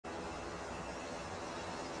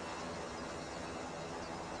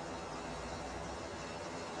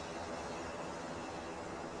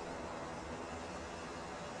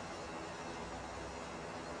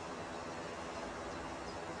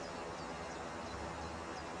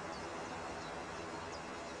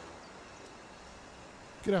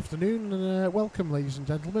Good afternoon and welcome, ladies and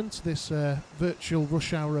gentlemen, to this virtual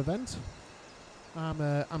rush hour event.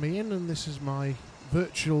 I'm Ian, and this is my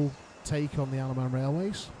virtual take on the Isle of Man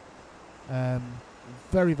Railways.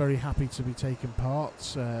 Very, very happy to be taking part.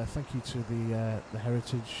 Thank you to the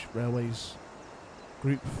Heritage Railways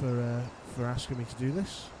group for asking me to do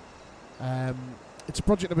this. It's a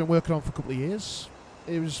project I've been working on for a couple of years.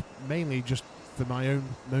 It was mainly just for my own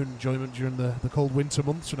enjoyment during the cold winter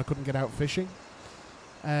months when I couldn't get out fishing.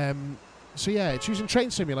 So yeah, it's using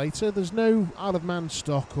Train Simulator. There's no Isle of Man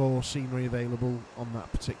stock or scenery available on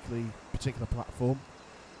that particular platform.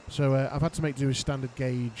 So I've had to make do with standard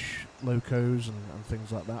gauge locos and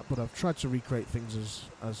things like that, but I've tried to recreate things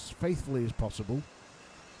as faithfully as possible.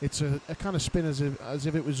 It's a kind of spin as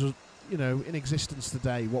if it was in existence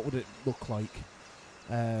today. What would it look like?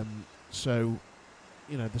 So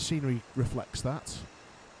the scenery reflects that.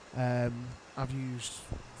 I've used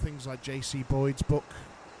things like J.C. Boyd's book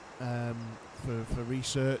for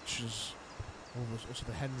research, as also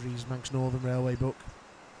the Henry's Manx Northern Railway book.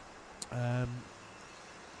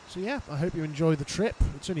 So yeah, I hope you enjoy the trip.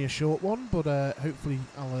 It's only a short one, but hopefully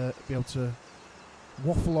I'll be able to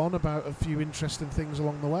waffle on about a few interesting things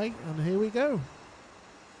along the way. And here we go.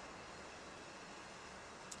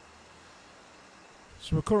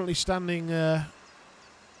 So we're currently standing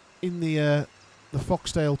in the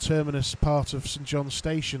Foxdale terminus part of St John's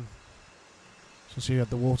Station. So you have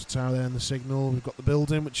the water tower there and the signal. We've got the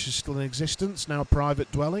building, which is still in existence, now a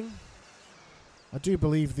private dwelling. I do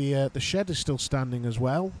believe the shed is still standing as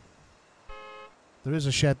well. There is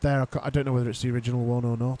a shed there. I don't know whether it's the original one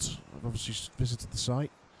or not. I've obviously visited the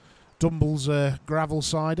site. Dumble's gravel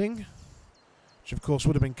siding, which of course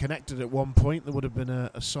would have been connected at one point. There would have been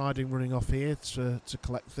a siding running off here to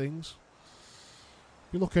collect things.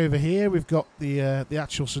 If you look over here, we've got the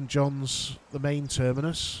actual St John's, the main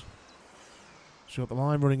terminus. So you've got the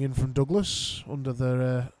line running in from Douglas under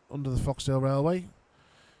the Foxdale Railway.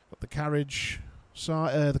 Got the carriage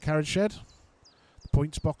shed, the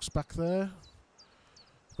points box back there.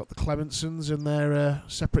 Got the Clemensons in their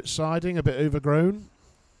separate siding, a bit overgrown.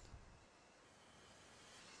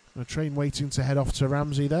 And a train waiting to head off to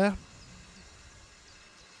Ramsey there.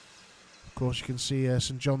 Of course, you can see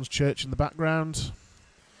St John's Church in the background.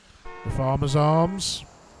 The Farmer's Arms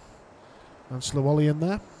and Slowollian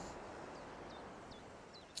there.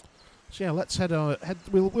 So yeah, let's head.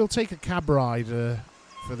 We'll take a cab ride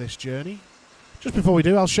for this journey. Just before we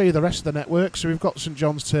do, I'll show you the rest of the network. So we've got St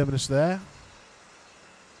John's Terminus there.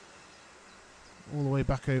 All the way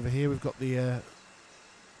back over here, we've got the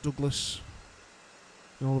Douglas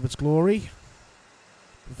in all of its glory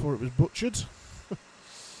before it was butchered.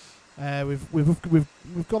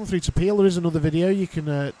 We've gone through to Peel. There is another video. You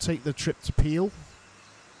can take the trip to Peel.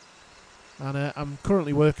 And I'm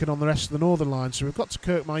currently working on the rest of the Northern Line. So we've got to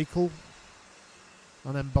Kirkmichael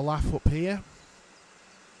and then Ballaugh up here.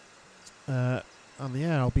 And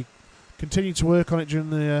yeah, I'll be continuing to work on it during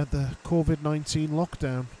the COVID-19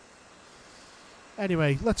 lockdown.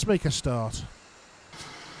 Anyway, let's make a start.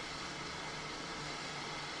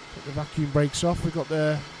 Take the vacuum brakes off. We've got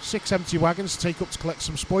the 6 empty wagons to take up to collect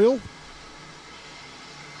some spoil.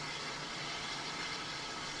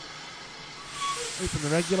 Open the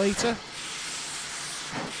regulator.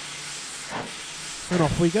 And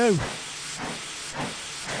off we go.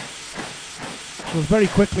 So very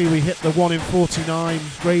quickly we hit the 1 in 49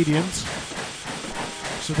 gradient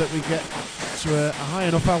so that we get to a high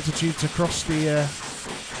enough altitude to cross the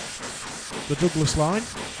Douglas line.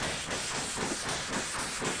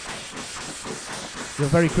 You'll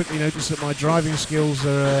very quickly notice that my driving skills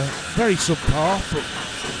are very subpar, but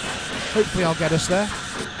hopefully I'll get us there.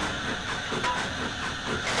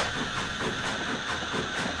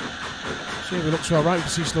 So if we look to our right, we can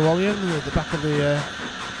see Slowollian, the back of the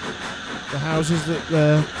houses that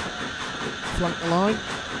flank the line.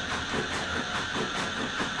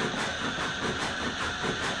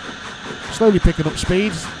 Slowly picking up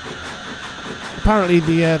speed. Apparently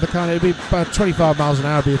the kind of, it'd be about 25 miles an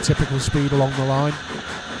hour would be a typical speed along the line.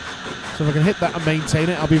 So if I can hit that and maintain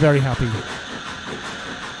it, I'll be very happy.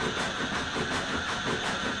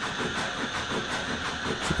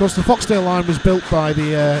 Of course, the Foxdale line was built by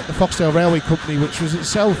the Foxdale Railway Company, which was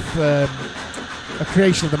itself a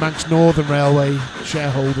creation of the Manx Northern Railway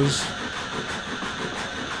shareholders.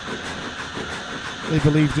 They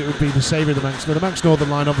believed it would be the saviour of the Manx. Now, the Manx Northern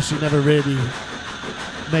line obviously never really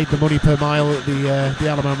made the money per mile that the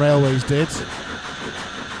Isle of Man Railways did.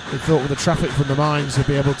 They thought with the traffic from the mines they'd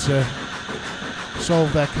be able to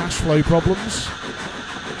solve their cash flow problems.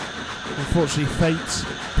 Unfortunately, fate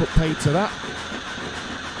put paid to that.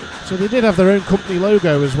 So they did have their own company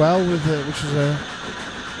logo as well, with which is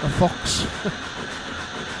a fox,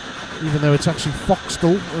 even though it's actually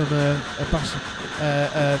Foxdale,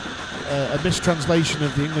 and a mistranslation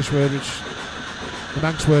of the English word, the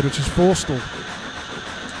Manx word, which is Foxdale.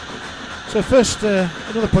 So first,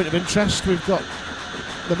 another point of interest, we've got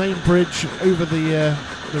the main bridge over the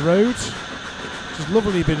road, which has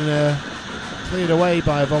lovely been cleared away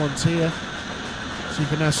by a volunteer, so you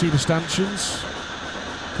can now see the stanchions.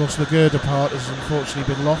 Of course, the girder part has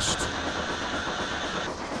unfortunately been lost.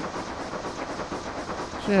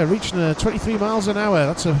 So yeah, reaching 23 miles an hour,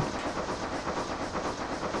 that's a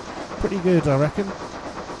pretty good, I reckon.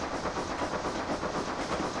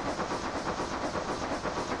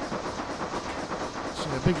 So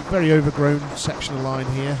a big, very overgrown section of line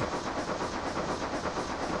here.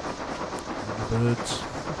 And the birds.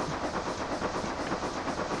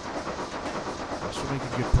 So we're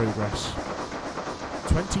making good progress.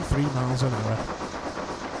 23 miles an hour.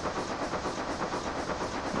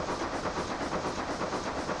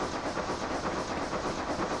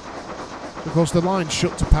 Of course, the line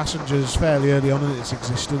shut to passengers fairly early on in its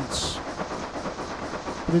existence,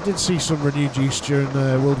 but it did see some renewed use during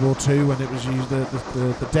World War II, when it was used.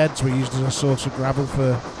 The deads were used as a source of gravel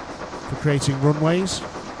for creating runways.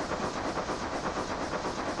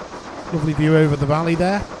 Lovely view over the valley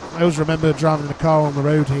there. I always remember driving a car on the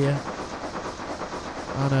road here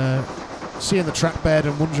and seeing the track bed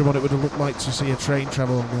and wondering what it would have looked like to see a train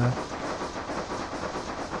travel on there.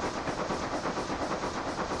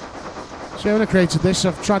 So when I created this,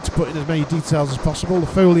 I've tried to put in as many details as possible. The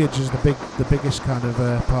foliage is the biggest kind of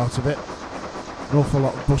part of it. An awful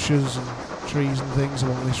lot of bushes and trees and things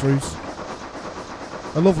along this route.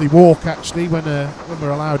 A lovely walk actually when we're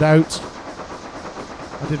allowed out.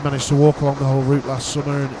 I did manage to walk along the whole route last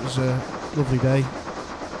summer, and it was a lovely day.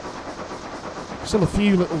 Still a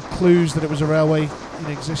few little clues that it was a railway in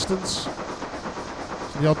existence.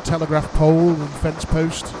 So the odd telegraph pole and fence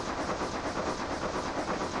post.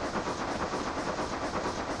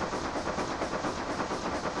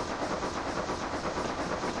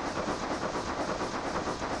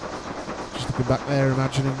 Just looking back there,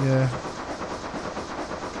 imagining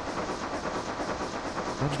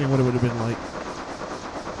what it would have been like.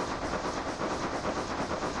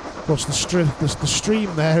 Of course, the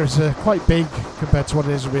stream there is quite big compared to what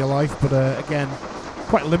it is in real life, but again,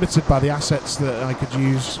 quite limited by the assets that I could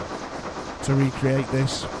use to recreate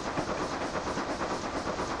this.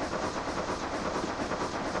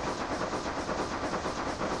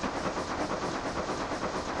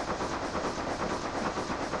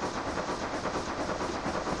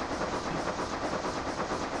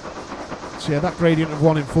 So yeah, that gradient of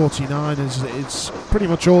 1 in 49 is pretty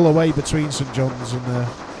much all the way between St John's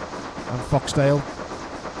and Foxdale,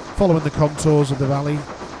 following the contours of the valley,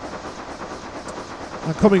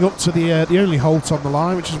 and coming up to the only halt on the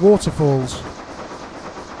line, which is Waterfalls.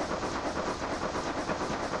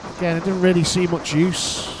 Again, it didn't really see much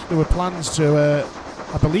use. There were plans to,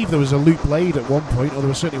 I believe there was a loop laid at one point, or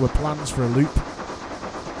there certainly were plans for a loop,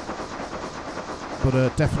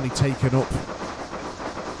 but definitely taken up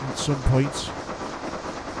at some point.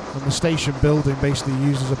 And the station building basically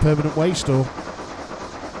used as a permanent way store.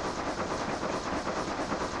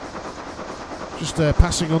 Just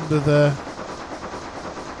passing under the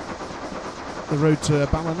road to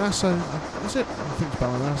Ballinass, is it? I think it's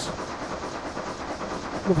Ballinass.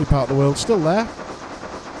 Lovely part of the world, still there.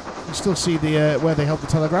 You still see the where they held the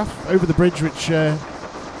telegraph, over the bridge which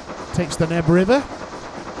takes the Neb River.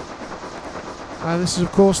 And this is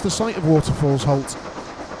of course the site of Waterfalls Halt.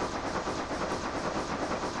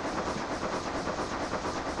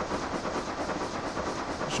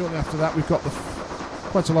 Shortly after that we've got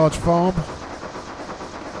quite a large farm.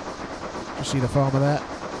 You see the farmer there.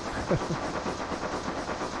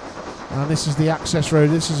 And this is the access road.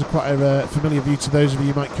 This is quite a familiar view to those of you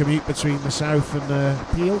who might commute between the south and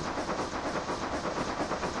Peel.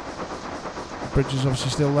 The bridge is obviously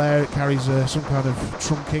still there. It carries some kind of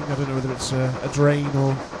trunking. I don't know whether it's a drain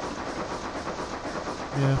or...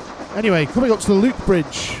 yeah. Anyway, coming up to the Luke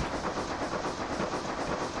Bridge,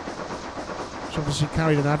 which obviously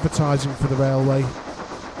carried an advertising for the railway.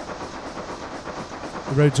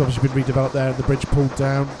 The road's obviously been redeveloped there and the bridge pulled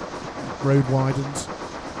down, road widened.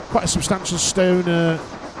 Quite a substantial stone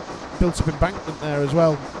built up embankment there as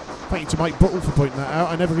well. Thank you to Mike Buttle for pointing that out.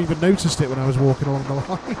 I never even noticed it when I was walking along the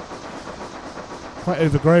line. Quite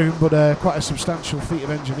overgrown, but quite a substantial feat of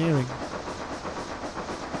engineering.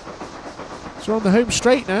 So we're on the home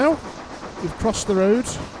straight now. We've crossed the road.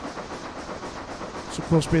 This of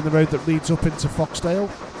course being the road that leads up into Foxdale.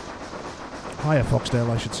 Higher Foxdale,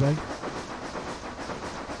 I should say.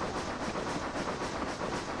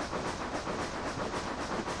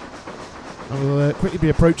 I will quickly be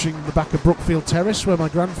approaching the back of Brookfield Terrace where my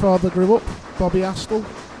grandfather grew up, Bobby Astle.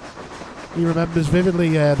 He remembers vividly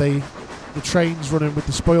the trains running with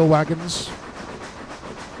the spoil wagons.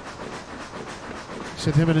 He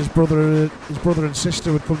said him and his brother and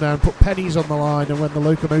sister would come down and put pennies on the line, and when the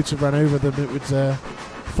locomotive ran over them it would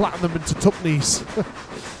flatten them into tuppenies.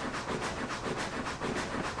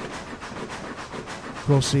 Of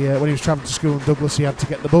course, when he was travelling to school in Douglas, he had to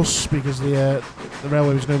get the bus because the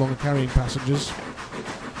railway was no longer carrying passengers.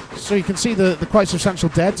 So you can see the quite substantial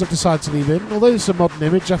deads I've decided to leave in. Although it's a modern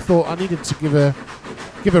image, I thought I needed to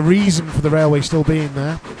give a reason for the railway still being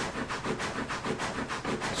there.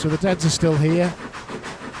 So the deads are still here.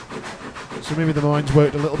 So maybe the mines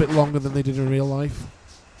worked a little bit longer than they did in real life.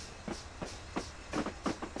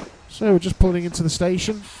 So we're just pulling into the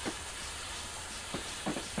station.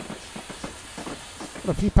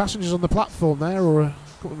 Got a few passengers on the platform there, or a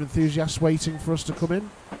couple of enthusiasts waiting for us to come in.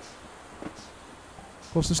 Of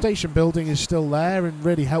course, the station building is still there and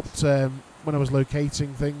really helped when I was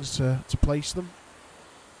locating things to place them.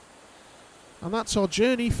 And that's our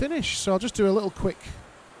journey finished. So I'll just do a little quick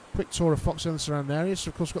tour of Foxdale and surrounding areas. So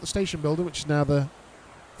of course we've got the station building, which is now the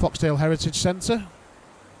Foxdale Heritage Centre.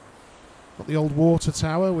 Got the old water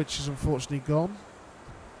tower, which is unfortunately gone.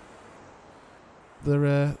 There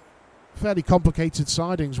are fairly complicated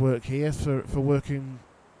sidings work here for working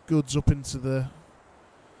goods up into the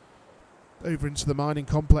mining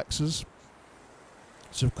complexes.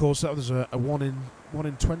 So of course that was a 1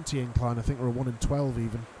 in 20 incline, I think, or a 1 in 12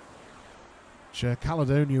 even, which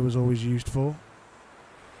Caledonia was always used for.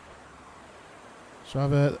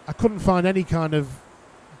 So I couldn't find any kind of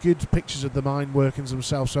good pictures of the mine workings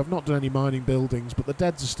themselves, so I've not done any mining buildings, but the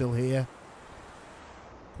deads are still here.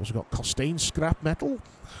 Of course we've got Costain scrap metal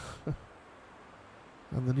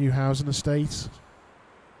and the new housing estate,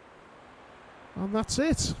 and that's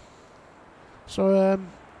it. So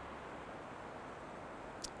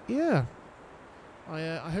yeah,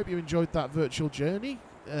 I hope you enjoyed that virtual journey.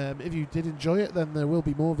 If you did enjoy it, then there will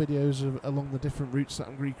be more videos along the different routes that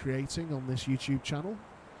I'm recreating on this YouTube channel.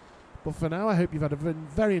 But for now, I hope you've had a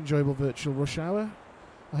very enjoyable virtual rush hour.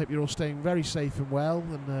 I hope you're all staying very safe and well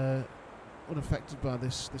and unaffected by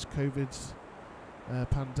this COVID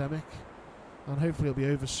pandemic. And hopefully it'll be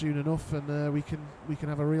over soon enough, and we can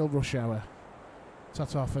have a real rush hour.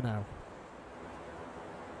 Ta-ta for now.